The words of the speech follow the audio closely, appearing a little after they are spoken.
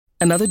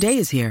Another day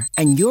is here,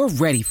 and you're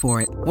ready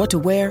for it. What to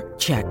wear?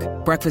 Check.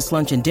 Breakfast,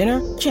 lunch, and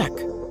dinner? Check.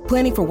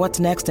 Planning for what's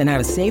next and how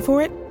to save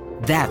for it?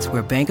 That's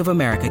where Bank of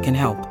America can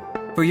help.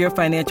 For your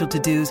financial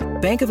to-dos,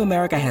 Bank of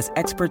America has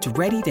experts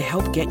ready to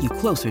help get you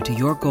closer to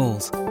your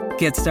goals.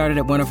 Get started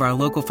at one of our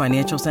local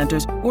financial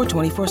centers or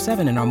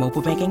 24/7 in our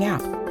mobile banking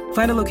app.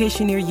 Find a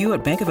location near you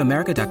at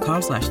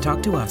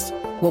bankofamerica.com/talktous.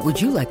 What would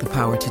you like the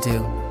power to do?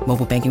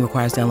 Mobile banking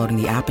requires downloading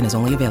the app and is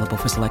only available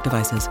for select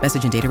devices.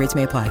 Message and data rates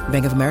may apply.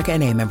 Bank of America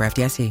N.A., member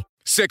FDIC.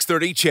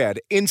 630 CHED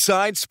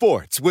Inside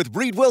Sports with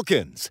Reed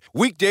Wilkins.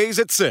 Weekdays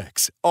at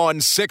 6 on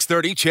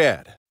 630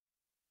 CHED.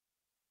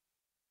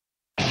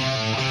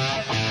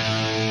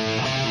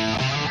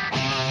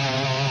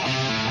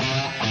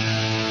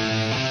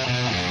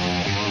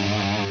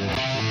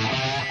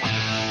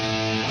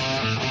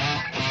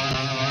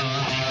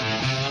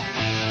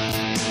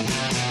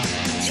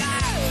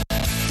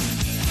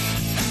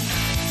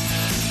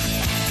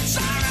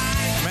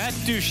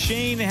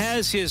 Duchesne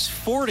has his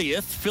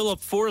 40th. Philip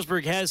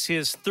Forsberg has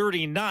his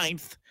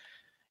 39th.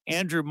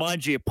 Andrew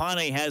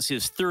Mangiapane has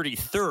his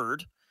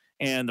 33rd.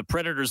 And the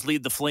Predators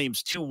lead the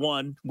Flames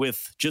 2-1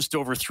 with just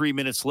over 3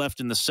 minutes left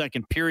in the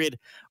second period.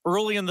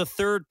 Early in the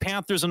third,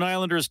 Panthers and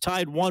Islanders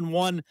tied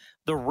 1-1.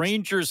 The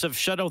Rangers have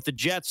shut out the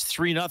Jets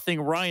 3-0.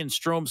 Ryan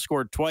Strome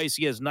scored twice.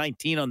 He has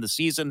 19 on the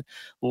season.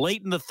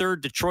 Late in the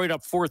third, Detroit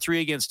up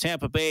 4-3 against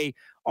Tampa Bay.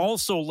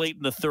 Also late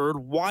in the third,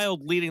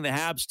 Wild leading the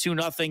Habs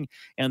 2-0,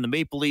 and the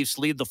Maple Leafs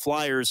lead the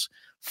Flyers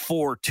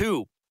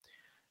 4-2.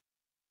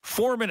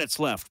 4 minutes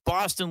left.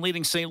 Boston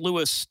leading St.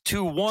 Louis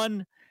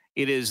 2-1.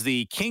 It is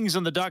the Kings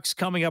and the Ducks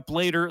coming up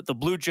later, the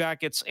Blue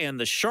Jackets and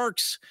the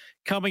Sharks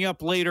coming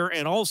up later,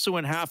 and also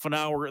in half an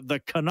hour,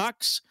 the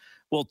Canucks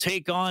will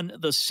take on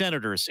the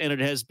Senators. And it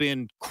has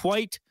been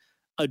quite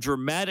a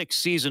dramatic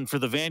season for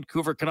the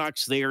Vancouver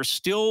Canucks. They are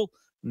still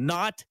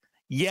not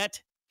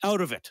yet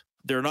out of it.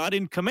 They're not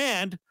in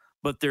command,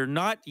 but they're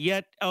not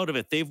yet out of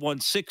it. They've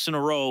won 6 in a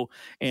row.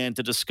 And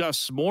to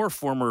discuss more,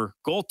 former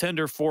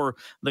goaltender for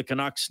the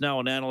Canucks, now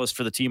an analyst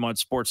for the team on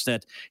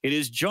Sportsnet, it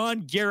is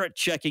John Garrett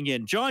checking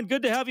in. John,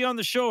 good to have you on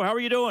the show. How are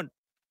you doing?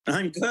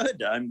 I'm good.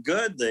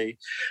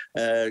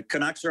 The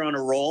Canucks are on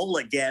a roll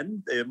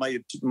again. It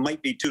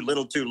might be too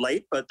little too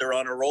late, but they're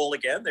on a roll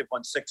again. They've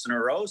won 6 in a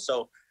row.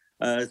 So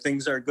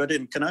things are good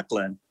in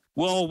Canuckland.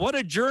 Well, what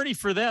a journey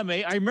for them.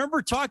 Eh? I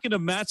remember talking to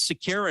Matt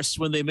Sakaris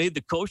when they made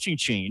the coaching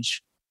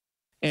change.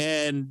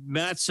 And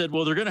Matt said,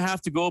 well, they're going to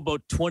have to go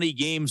about 20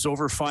 games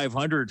over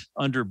 500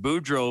 under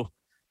Boudreau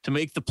to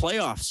make the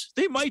playoffs.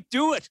 They might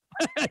do it.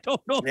 I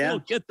don't know if they'll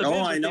get them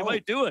in, but they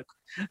might do it.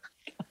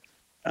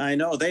 I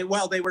know. They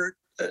were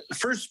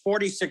first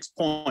 46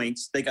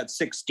 points. They got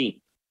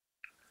 16.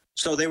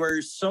 So they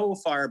were so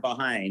far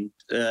behind.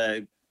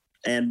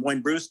 And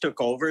when Bruce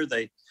took over,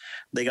 they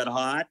got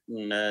hot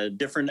and a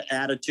different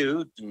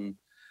attitude. And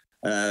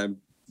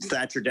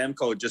Thatcher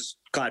Demko just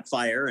caught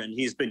fire, and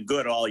he's been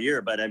good all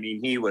year. But I mean,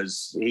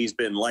 he's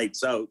been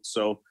lights out.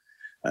 So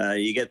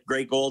you get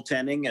great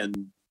goaltending, and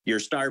your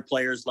star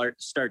players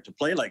start to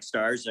play like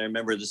stars. I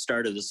remember the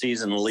start of the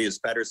season, Elias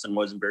Pettersson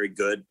wasn't very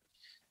good,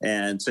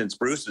 and since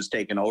Bruce has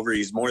taken over,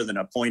 he's more than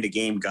a point a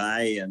game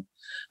guy. And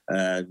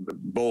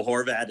Bo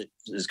Horvat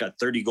has got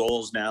 30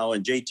 goals now,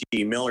 and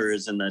JT Miller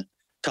is in the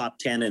top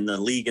 10 in the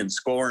league in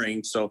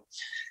scoring. So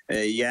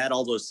you add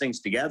all those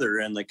things together,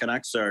 and the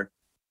Canucks are.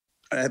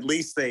 At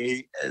least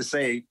they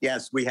say,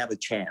 yes, we have a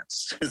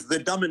chance. It's the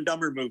Dumb and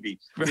Dumber movie.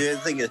 I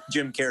think it's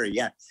Jim Carrey.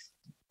 Yeah.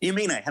 You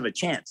mean I have a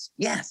chance?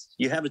 Yes,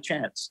 you have a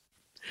chance.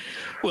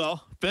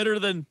 Well, better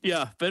than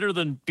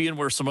being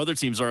where some other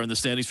teams are in the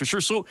standings for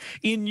sure. So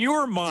in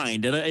your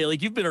mind,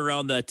 and you've been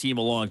around that team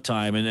a long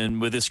time,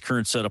 and with this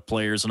current set of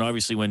players, and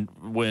obviously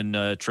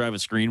when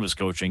Travis Green was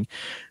coaching,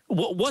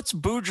 what's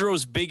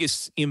Boudreau's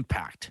biggest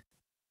impact?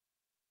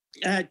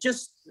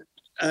 Just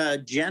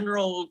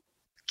general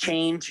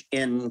change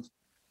in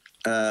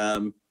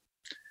the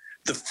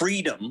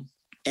freedom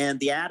and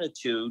the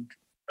attitude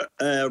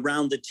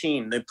around the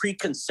team, the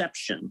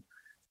preconception.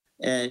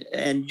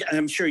 And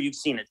I'm sure you've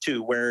seen it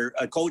too, where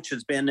a coach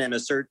has been in a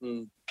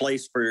certain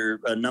place for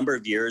a number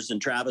of years.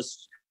 And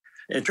Travis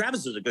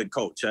is a good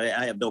coach.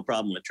 I have no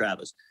problem with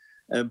Travis.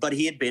 But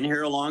he had been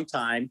here a long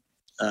time.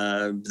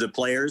 The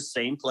players,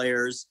 same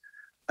players.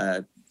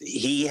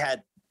 He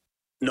had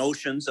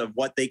notions of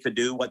what they could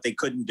do, what they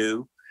couldn't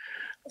do.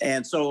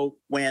 And so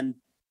when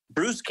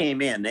Bruce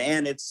came in,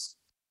 and it's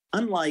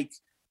unlike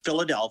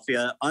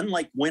Philadelphia,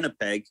 unlike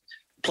Winnipeg,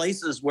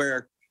 places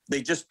where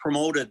they just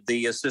promoted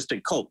the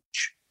assistant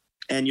coach.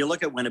 And you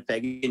look at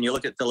Winnipeg and you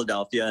look at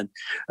Philadelphia,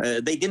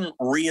 and they didn't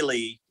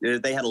really,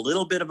 they had a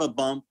little bit of a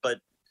bump, but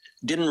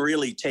didn't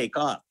really take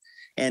off.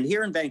 And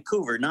here in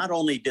Vancouver, not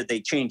only did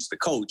they change the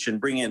coach and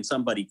bring in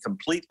somebody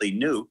completely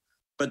new,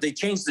 but they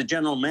changed the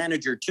general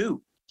manager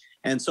too.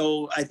 And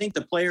so I think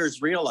the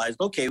players realized,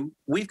 okay,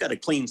 we've got a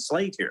clean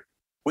slate here.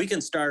 We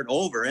can start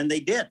over, and they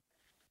did.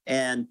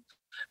 And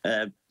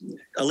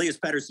Elias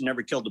Pettersson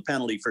never killed a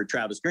penalty for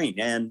Travis Green,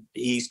 and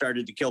he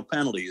started to kill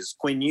penalties.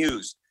 Quinn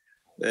Hughes,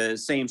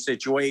 same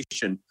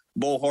situation.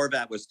 Bo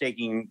Horvat was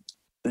taking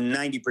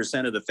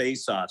 90% of the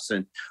faceoffs,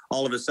 and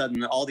all of a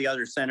sudden, all the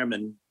other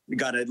centermen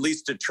got at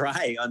least a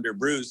try under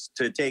Bruce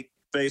to take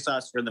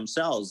faceoffs for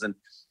themselves. And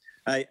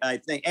I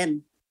think,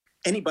 and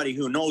anybody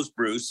who knows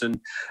Bruce, and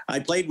I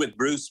played with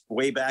Bruce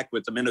way back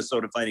with the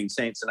Minnesota Fighting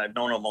Saints, and I've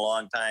known him a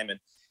long time, and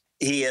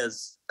he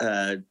is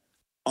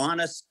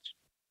honest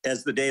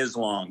as the day is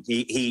long.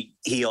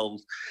 He'll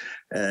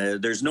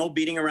there's no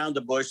beating around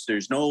the bush.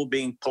 There's no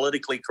being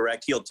politically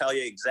correct. He'll tell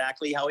you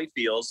exactly how he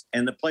feels,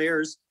 and the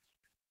players,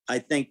 I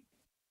think,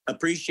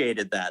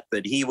 appreciated that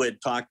he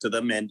would talk to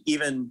them, and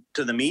even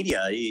to the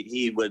media,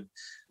 he would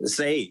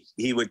say,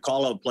 he would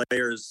call out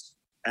players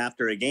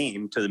after a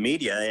game to the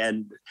media.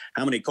 And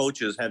how many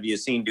coaches have you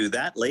seen do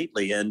that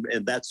lately? And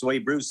that's the way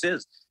Bruce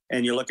is.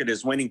 And you look at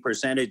his winning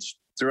percentage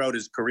throughout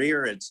his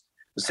career, it's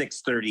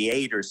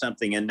 638 or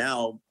something. And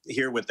now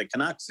here with the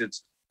Canucks,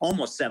 it's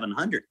almost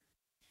 700.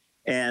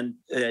 And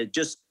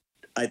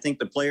I think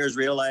the players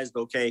realized,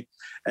 okay,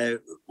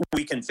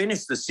 we can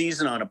finish the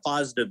season on a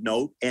positive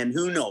note. And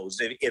who knows,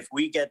 if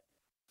we get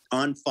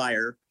on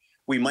fire,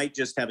 we might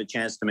just have a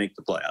chance to make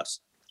the playoffs.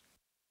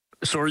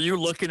 So are you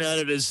looking at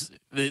it as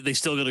they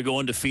still going to go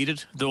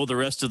undefeated, though, the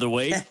rest of the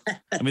way?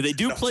 I mean, they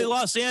do play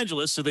Los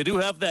Angeles, so they do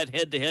have that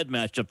head-to-head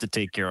matchup to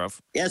take care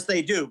of. Yes,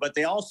 they do. But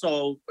they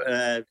also,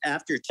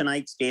 after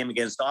tonight's game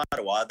against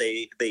Ottawa,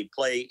 they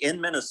play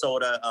in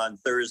Minnesota on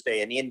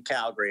Thursday and in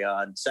Calgary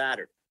on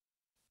Saturday.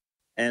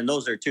 And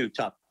those are two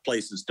tough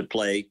places to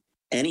play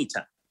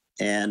anytime.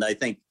 And I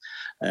think,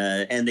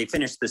 and they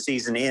finished the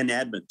season in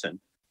Edmonton.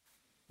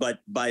 But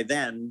by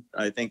then,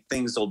 I think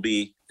things will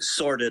be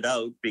sorted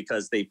out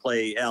because they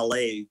play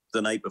LA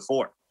the night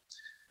before.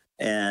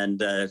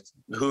 And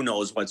who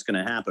knows what's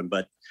going to happen.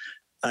 But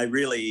I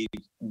really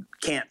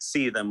can't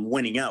see them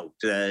winning out.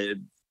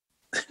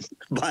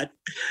 But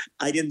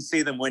I didn't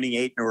see them winning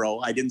 8 in a row.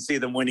 I didn't see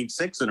them winning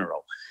 6 in a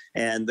row.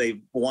 And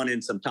they won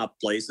in some tough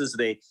places.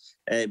 They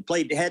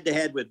played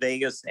head-to-head with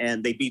Vegas,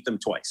 and they beat them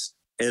twice.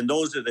 And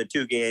those are the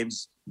two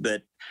games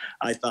that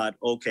I thought,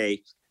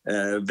 okay,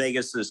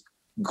 Vegas is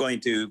going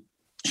to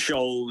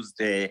show,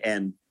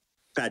 and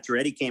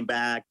Pacioretty came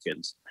back,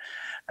 and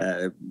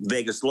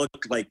Vegas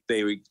looked like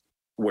they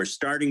were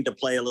starting to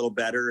play a little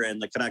better,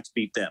 and the Canucks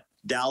beat them.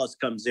 Dallas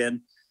comes in.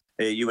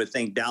 You would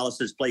think Dallas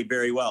has played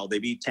very well. They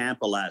beat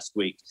Tampa last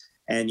week,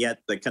 and yet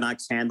the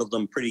Canucks handled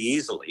them pretty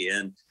easily.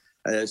 And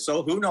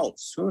so who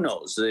knows? Who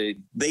knows?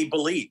 They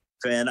believe,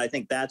 and I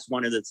think that's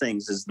one of the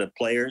things is the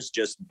players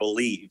just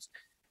believe,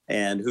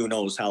 and who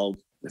knows how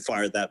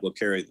far that will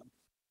carry them.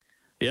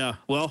 Yeah,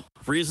 well,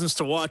 reasons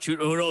to watch. Who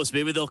knows?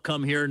 Maybe they'll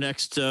come here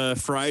next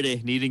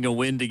Friday needing a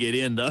win to get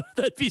in.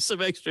 That'd be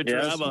some extra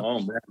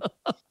drama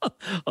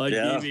on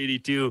Game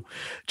 82.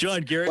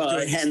 John Garrett. Well,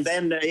 and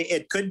then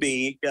it could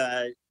be,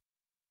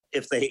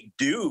 if they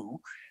do,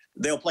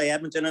 they'll play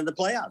Edmonton in the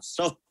playoffs.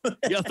 So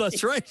yeah,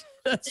 that's right.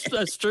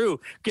 That's true.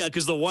 Yeah,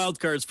 because the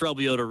wild card's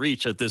probably out of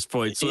reach at this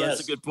point. So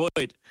That's a good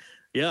point.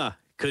 Yeah.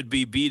 Could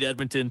be beat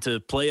Edmonton to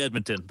play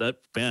Edmonton. That,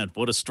 man,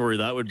 what a story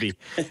that would be.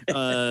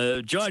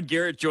 John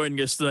Garrett joining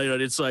us tonight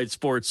on Inside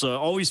Sports.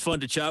 Always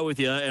fun to chat with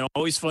you, and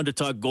always fun to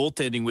talk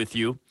goaltending with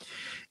you.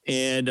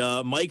 And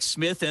Mike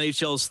Smith,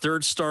 NHL's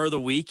third star of the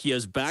week. He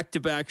has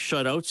back-to-back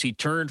shutouts. He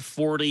turned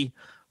 40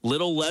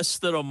 little less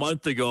than a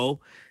month ago.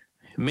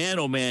 Man,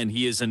 oh man,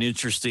 he is an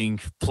interesting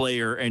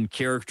player and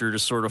character to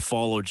sort of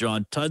follow,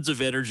 John. Tons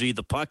of energy.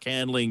 The puck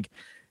handling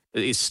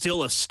is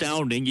still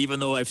astounding, even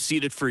though I've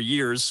seen it for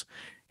years.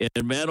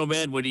 And man, oh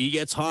man, when he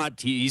gets hot,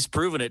 he's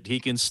proven it.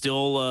 He can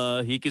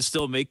still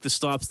make the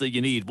stops that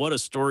you need. What a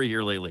story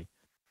here lately.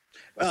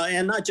 Well,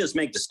 and not just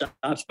make the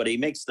stops, but he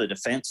makes the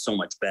defense so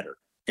much better.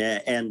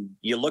 And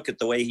you look at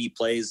the way he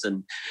plays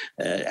and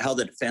how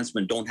the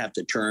defensemen don't have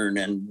to turn.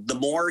 And the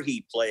more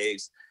he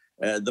plays,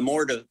 the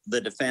more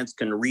the defense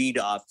can read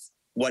off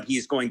what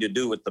he's going to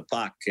do with the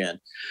puck. And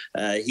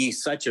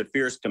he's such a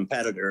fierce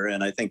competitor.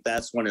 And I think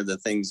that's one of the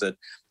things that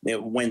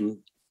when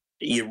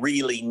you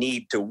really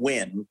need to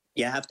win,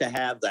 you have to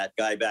have that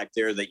guy back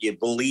there that you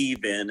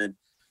believe in.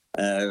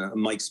 And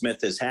Mike Smith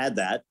has had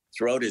that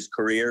throughout his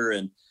career,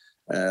 and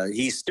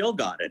he's still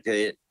got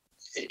it.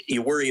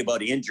 You worry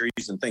about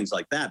injuries and things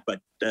like that,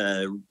 but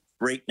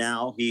right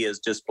now he is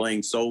just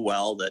playing so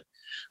well that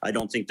I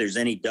don't think there's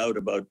any doubt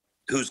about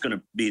who's going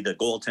to be the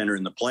goaltender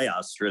in the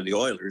playoffs for the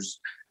Oilers.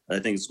 I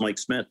think it's Mike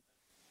Smith.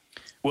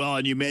 Well,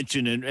 and you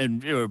mentioned,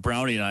 and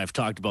Brownie and I have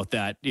talked about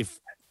that, if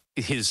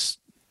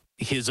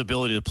his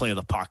ability to play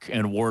the puck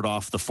and ward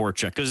off the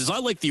forecheck. Because it's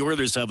not like the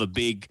Oilers have a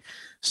big,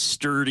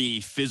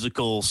 sturdy,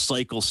 physical,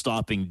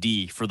 cycle-stopping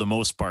D for the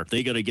most part.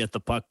 They got to get the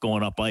puck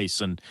going up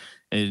ice. And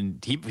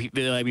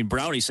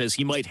Brownie says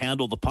he might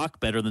handle the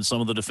puck better than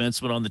some of the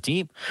defensemen on the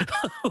team.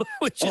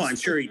 I'm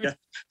sure he does.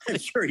 I'm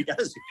sure he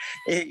does.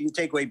 You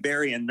take away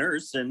Barry and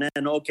Nurse, and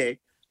then, okay,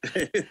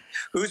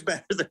 who's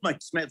better than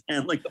Mike Smith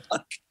handling the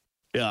puck?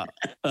 Yeah,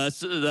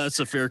 that's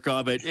a fair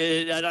comment.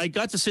 And I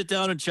got to sit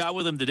down and chat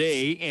with him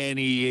today, and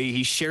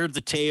he shared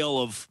the tale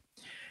of,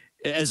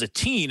 as a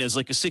teen, as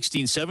like a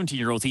 16,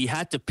 17-year-old, he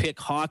had to pick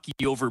hockey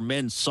over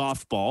men's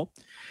softball.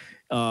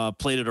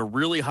 played at a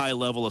really high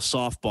level of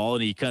softball,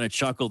 and he kind of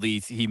chuckled.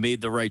 He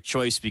made the right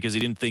choice because he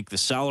didn't think the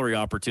salary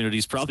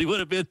opportunities probably would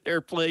have been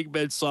there playing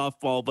men's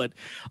softball. But,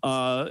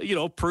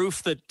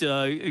 proof that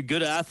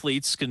good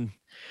athletes can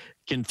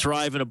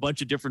thrive in a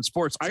bunch of different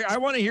sports. I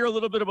want to hear a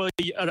little bit about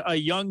a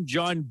young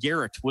John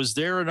Garrett. Was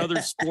there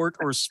another sport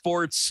or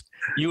sports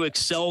you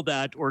excelled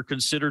at or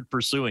considered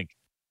pursuing?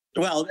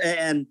 Well,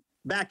 and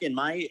back in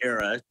my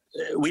era,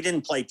 we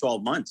didn't play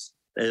 12 months.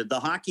 The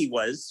hockey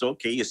was,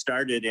 okay, you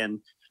started in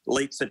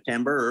late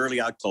September or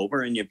early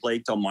October, and you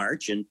played till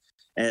March, and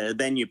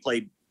then you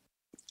played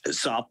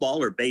softball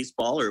or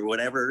baseball or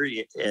whatever.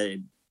 You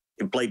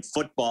played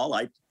football.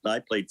 I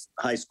played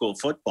high school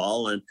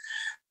football, and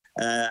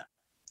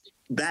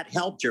that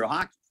helped your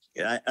hockey.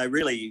 I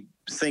really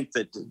think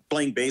that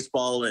playing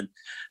baseball, and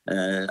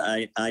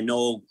I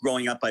know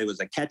growing up I was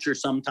a catcher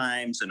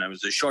sometimes, and I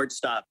was a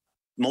shortstop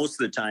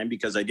most of the time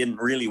because I didn't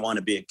really want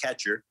to be a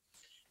catcher.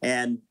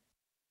 And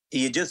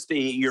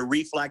your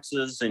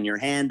reflexes and your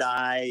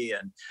hand-eye,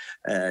 and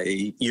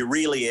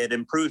it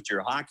improved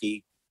your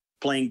hockey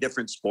playing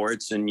different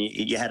sports, and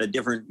you had a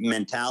different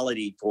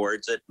mentality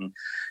towards it, and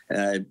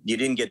you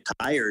didn't get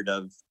tired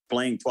of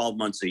playing 12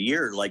 months a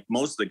year like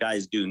most of the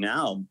guys do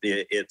now.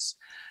 It's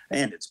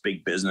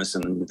big business,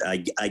 and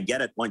I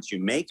get it once you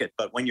make it,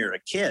 but when you're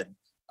a kid,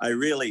 I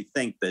really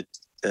think that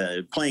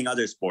playing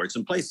other sports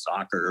and play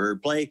soccer or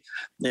play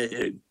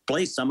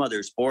some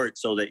other sport,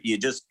 so that you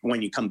just,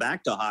 when you come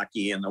back to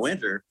hockey in the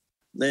winter,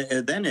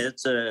 then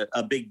it's a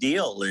big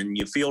deal, and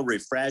you feel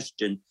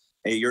refreshed, and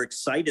you're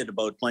excited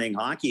about playing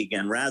hockey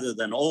again, rather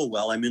than,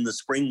 I'm in the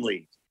spring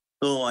league.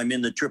 I'm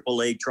in the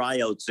AAA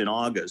tryouts in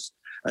August.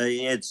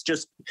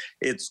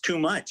 It's too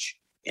much.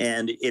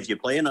 And if you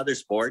play another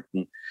sport,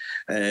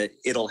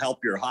 it'll help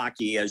your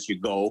hockey as you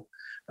go.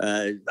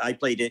 I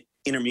played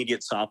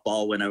intermediate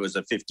softball when I was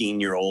a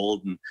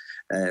 15-year-old.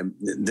 And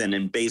then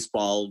in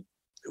baseball,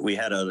 we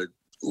had a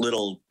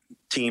little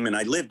team, and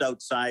I lived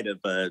outside of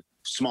a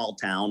small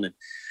town,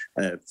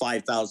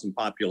 5,000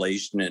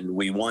 population, and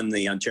we won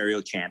the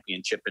Ontario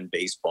Championship in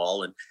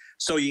baseball. And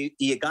so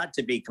you got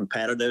to be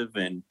competitive,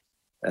 and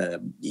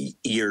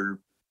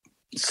your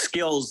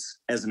skills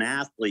as an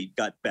athlete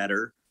got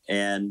better.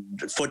 And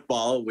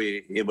football,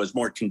 it was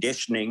more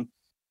conditioning.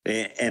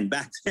 And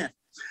back then,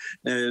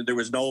 there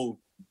was no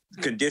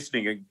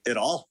conditioning at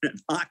all in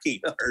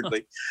hockey,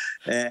 hardly.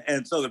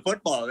 And so the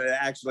football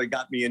actually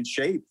got me in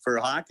shape for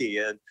hockey.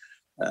 And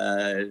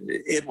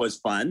it was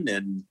fun,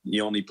 and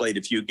you only played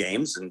a few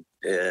games,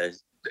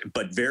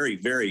 but very,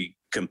 very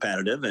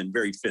competitive and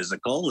very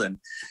physical. And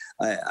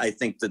I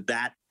think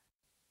that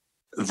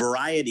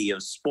variety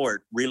of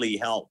sport really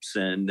helps.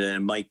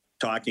 And Mike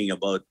talking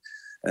about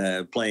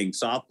playing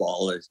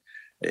softball,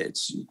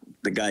 it's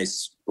the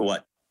guys,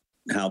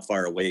 how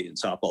far away in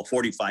softball?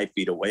 45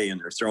 feet away, and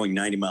they're throwing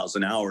 90 miles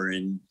an hour,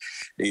 and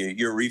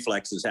your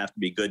reflexes have to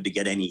be good to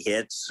get any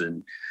hits.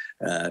 And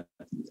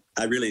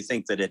I really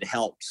think that it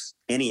helps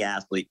any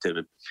athlete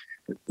to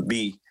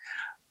be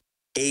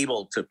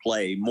able to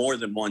play more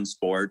than one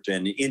sport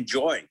and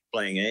enjoy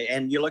playing it.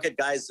 And you look at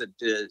guys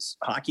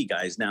hockey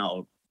guys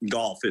now,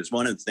 golf is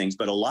one of the things,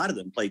 but a lot of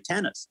them play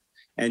tennis.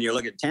 And you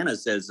look at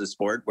tennis as a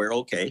sport where,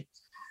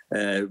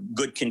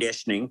 good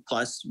conditioning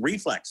plus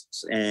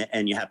reflexes,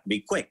 and you have to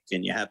be quick,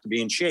 and you have to be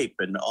in shape,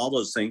 and all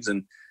those things.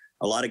 And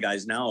a lot of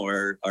guys now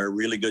are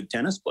really good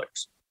tennis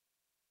players.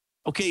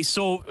 Okay,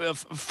 so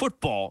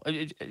football.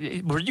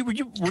 Were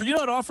you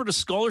not offered a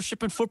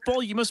scholarship in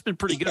football? You must have been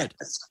pretty good.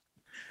 Yes.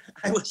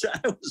 I was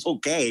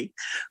okay,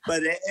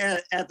 but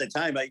at the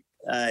time I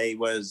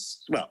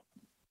was,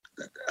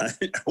 I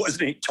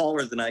wasn't any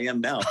taller than I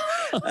am now.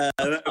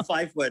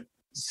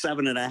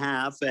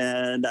 5'7.5",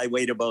 and I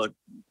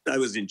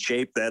was in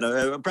shape then,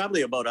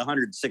 probably about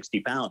 160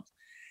 pounds.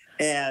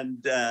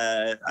 And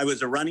I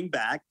was a running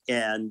back,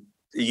 and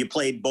you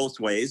played both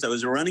ways. I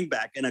was a running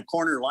back and a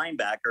corner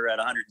linebacker at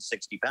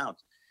 160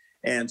 pounds.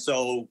 And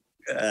so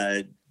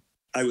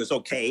I was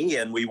okay,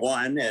 and we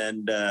won.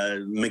 And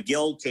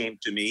McGill came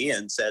to me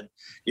and said,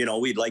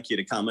 we'd like you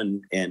to come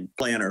and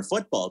play on our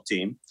football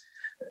team,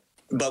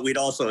 but we'd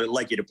also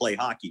like you to play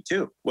hockey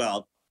too.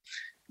 Well,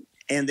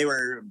 and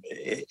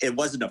it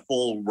wasn't a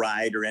full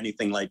ride or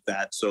anything like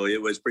that. So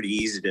it was pretty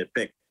easy to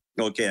pick,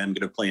 okay, I'm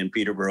going to play in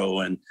Peterborough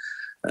and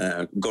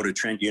go to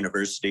Trent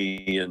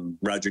University, and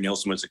Roger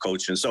Nielsen was the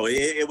coach. And so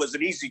it was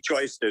an easy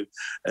choice to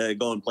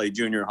go and play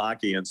junior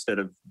hockey instead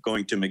of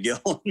going to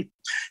McGill and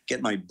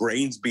get my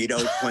brains beat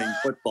out playing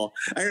football.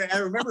 I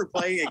remember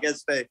playing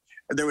against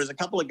there was a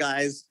couple of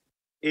guys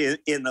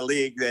in the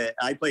league that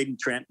I played in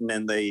Trenton,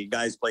 and the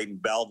guys played in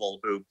Belleville,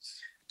 who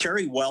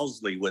Terry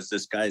Wellesley was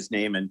this guy's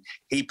name. And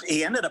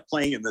he ended up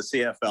playing in the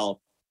CFL,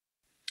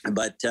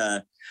 but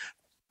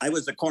I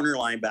was a corner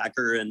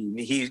linebacker, and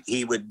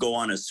he would go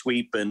on a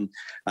sweep, and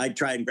I'd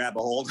try and grab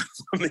a hold of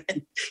him.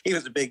 And he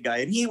was a big guy,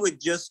 and he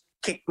would just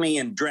kick me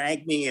and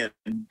drag me.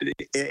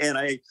 And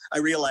I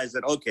realized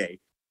that, okay,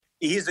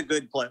 he's a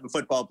good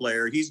football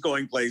player. He's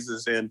going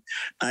places, and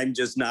I'm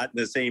just not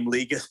in the same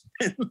league as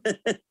him.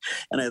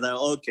 And I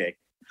thought, okay,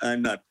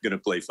 I'm not going to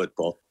play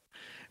football.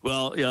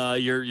 Well,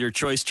 your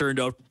choice turned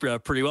out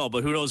pretty well,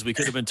 but who knows? We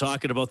could have been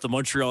talking about the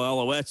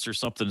Montreal Alouettes or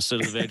something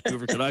instead of the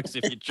Vancouver Canucks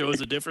if you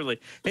chose it differently.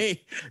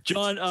 Hey,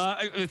 John,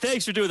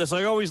 thanks for doing this.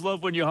 I always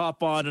love when you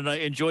hop on, and I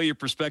enjoy your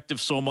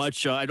perspective so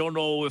much. I don't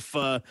know if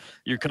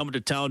you're coming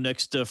to town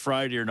next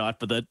Friday or not,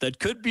 but that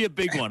could be a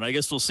big one. I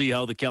guess we'll see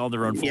how the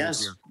calendar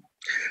unfolds here.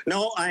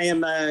 No, I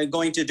am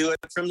going to do it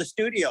from the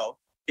studio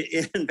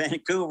in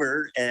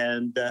Vancouver.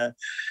 And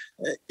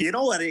you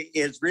know what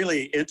is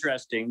really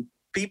interesting?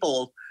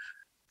 People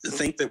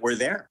think that we're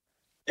there.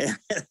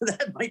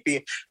 that might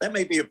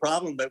be a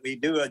problem, that we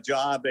do a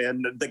job,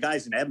 and the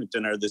guys in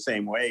Edmonton are the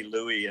same way,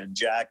 Louis and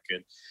Jack,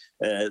 and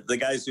the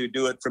guys who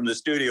do it from the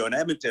studio in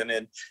Edmonton,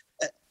 and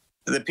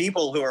the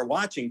people who are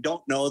watching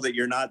don't know that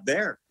you're not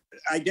there.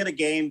 I did a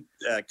game,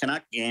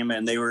 Canuck game,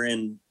 and they were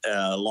in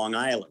Long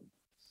Island.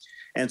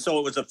 And so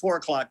it was a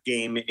 4:00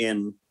 game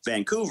in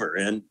Vancouver,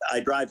 and I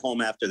drive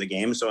home after the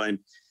game. So I'm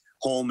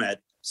home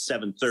at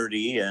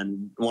 7:30,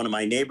 and one of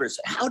my neighbors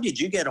said, "How did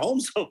you get home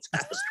so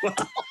fast?" Well,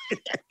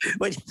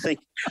 what do you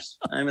think?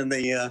 I'm in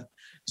the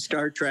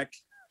Star Trek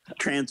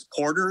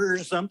transporter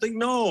or something?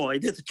 No, I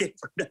did the game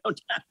from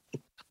downtown.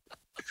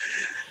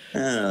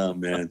 Oh,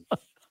 man.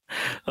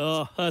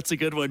 Oh, that's a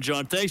good one,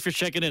 John. Thanks for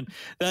checking in.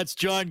 That's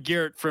John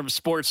Garrett from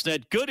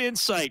Sportsnet. Good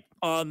insight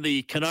on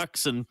the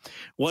Canucks and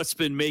what's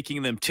been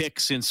making them tick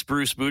since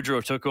Bruce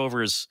Boudreau took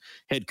over as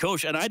head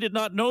coach. And I did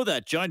not know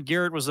that. John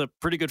Garrett was a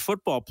pretty good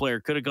football player.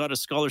 Could have got a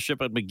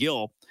scholarship at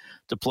McGill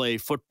to play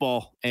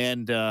football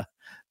and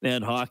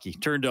hockey.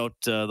 Turned out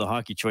the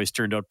hockey choice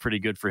turned out pretty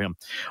good for him.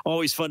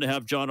 Always fun to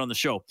have John on the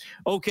show.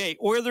 Okay,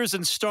 Oilers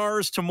and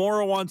Stars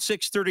tomorrow on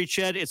 6:30,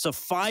 Ched. It's a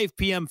 5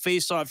 p.m.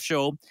 face-off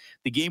show.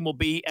 The game will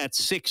be at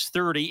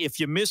 6:30. If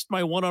you missed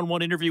my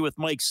one-on-one interview with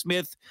Mike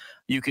Smith,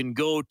 you can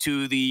go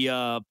to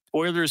the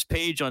Oilers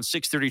page on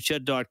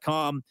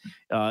 630ched.com.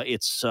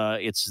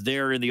 It's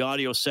there in the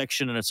audio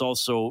section, and it's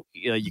also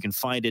you can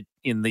find it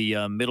in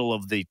the middle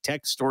of the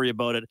text story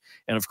about it.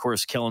 And of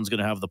course, Kellen's going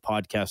to have the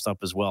podcast up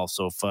as well.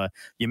 So if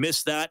you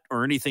missed that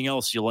or anything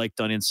else you liked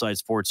on Inside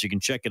Sports, you can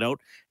check it out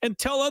and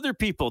tell other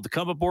people to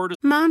come aboard.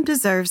 Mom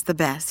deserves the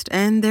best,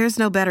 and there's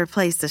no better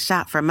place to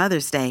shop for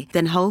Mother's Day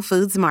than Whole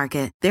Foods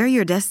Market. They're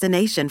your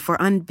destination for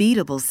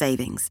unbeatable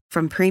savings,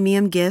 from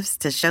premium gifts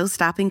to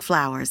show-stopping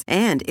flowers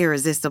and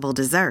irresistible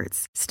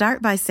desserts.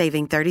 Start by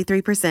saving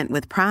 33%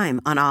 with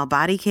Prime on all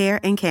body care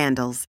and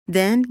candles.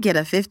 Then get a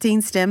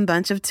 15-stem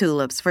bunch of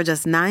tulips for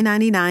just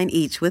 $9.99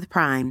 each with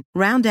Prime.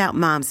 Round out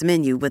Mom's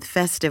menu with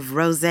festive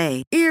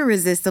rosé,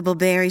 irresistible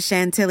berry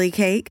chantilly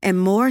cake, and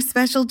more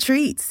special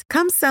treats.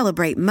 Come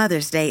celebrate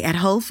Mother's Day at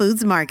Whole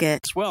Foods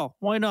Market. Well,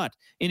 why not?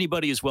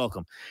 Anybody is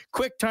welcome.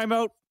 Quick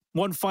timeout.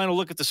 One final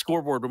look at the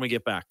scoreboard when we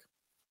get back.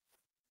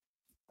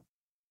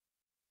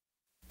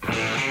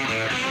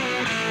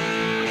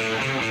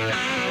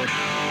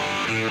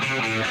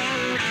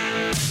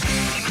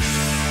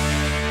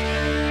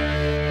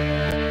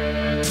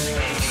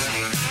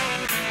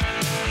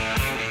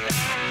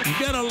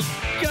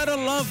 Gotta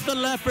love the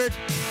leopard.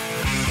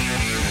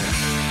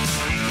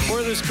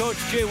 Oilers coach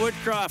Jay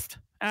Woodcroft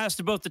asked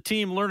about the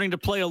team learning to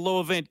play a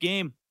low-event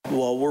game.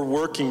 Well, we're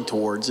working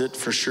towards it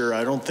for sure.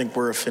 I don't think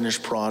we're a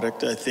finished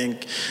product. I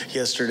think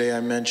yesterday I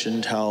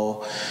mentioned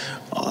how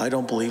I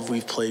don't believe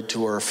we've played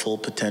to our full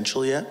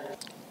potential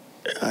yet.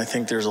 I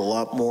think there's a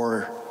lot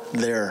more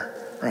there.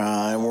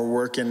 And we're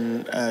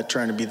working at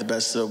trying to be the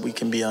best that we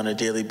can be on a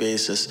daily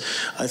basis.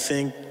 I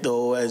think,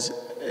 though,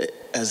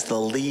 as the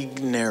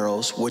league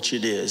narrows, which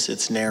it is,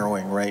 it's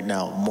narrowing right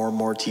now. More and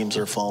more teams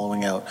are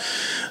following out.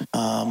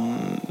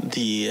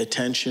 The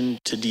attention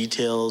to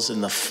details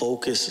and the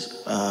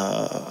focus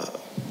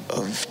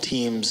of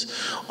teams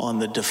on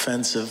the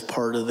defensive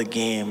part of the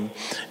game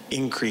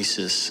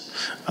increases.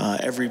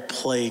 Every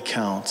play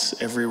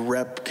counts, every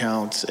rep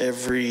counts,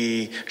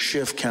 every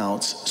shift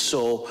counts.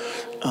 So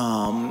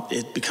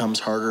it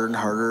becomes harder and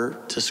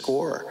harder to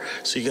score.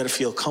 So you got to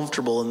feel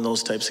comfortable in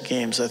those types of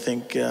games. I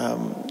think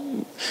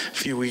a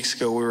few weeks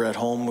ago we were at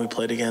home, we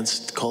played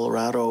against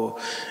Colorado,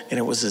 and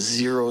it was a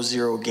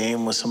 0-0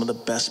 game with some of the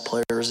best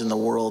players in the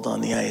world on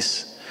the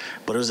ice.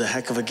 But it was a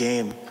heck of a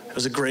game. It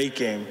was a great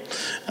game.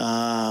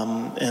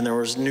 And there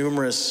was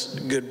numerous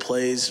good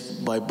plays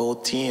by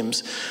both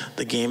teams.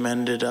 The game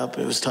ended up,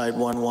 it was tied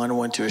 1-1,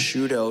 went to a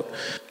shootout.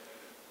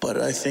 But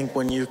I think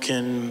when you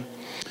can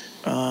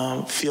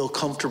feel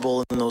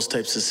comfortable in those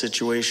types of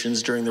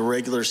situations during the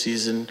regular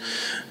season,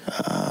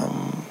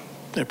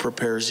 it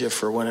prepares you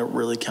for when it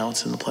really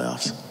counts in the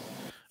playoffs.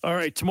 All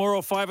right,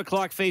 tomorrow, 5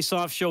 o'clock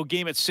face-off show,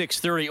 game at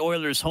 6:30.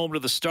 Oilers home to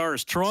the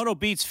Stars. Toronto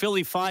beats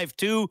Philly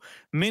 5-2.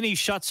 Minnie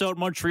shuts out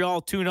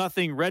Montreal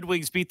 2-0. Red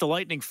Wings beat the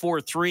Lightning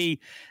 4-3.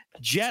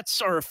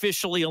 Jets are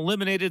officially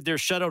eliminated. They're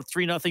shut out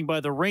 3-0 by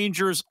the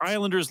Rangers.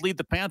 Islanders lead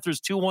the Panthers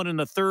 2-1 in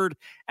the third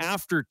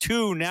after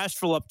 2.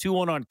 Nashville up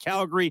 2-1 on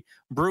Calgary.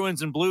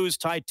 Bruins and Blues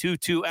tied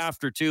 2-2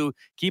 after 2.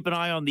 Keep an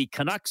eye on the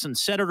Canucks and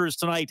Senators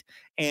tonight,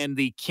 and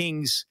the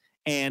Kings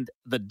and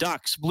the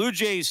Ducks. Blue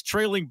Jays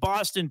trailing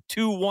Boston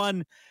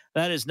 2-1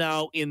 That is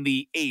now in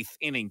the 8th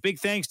inning. Big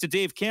thanks to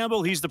Dave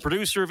Campbell. He's the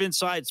producer of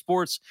Inside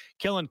Sports.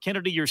 Kellen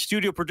Kennedy, your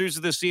studio producer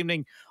this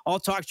evening. I'll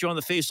talk to you on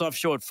the Face-Off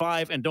Show at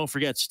 5. And don't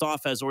forget,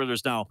 Stoff has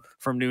Oilers now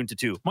from noon to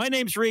 2. My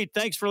name's Reed.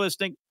 Thanks for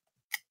listening.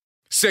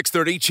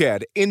 6:30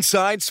 CHED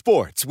Inside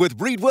Sports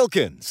with Reed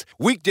Wilkins.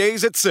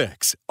 Weekdays at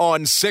 6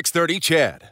 on 6:30 CHED.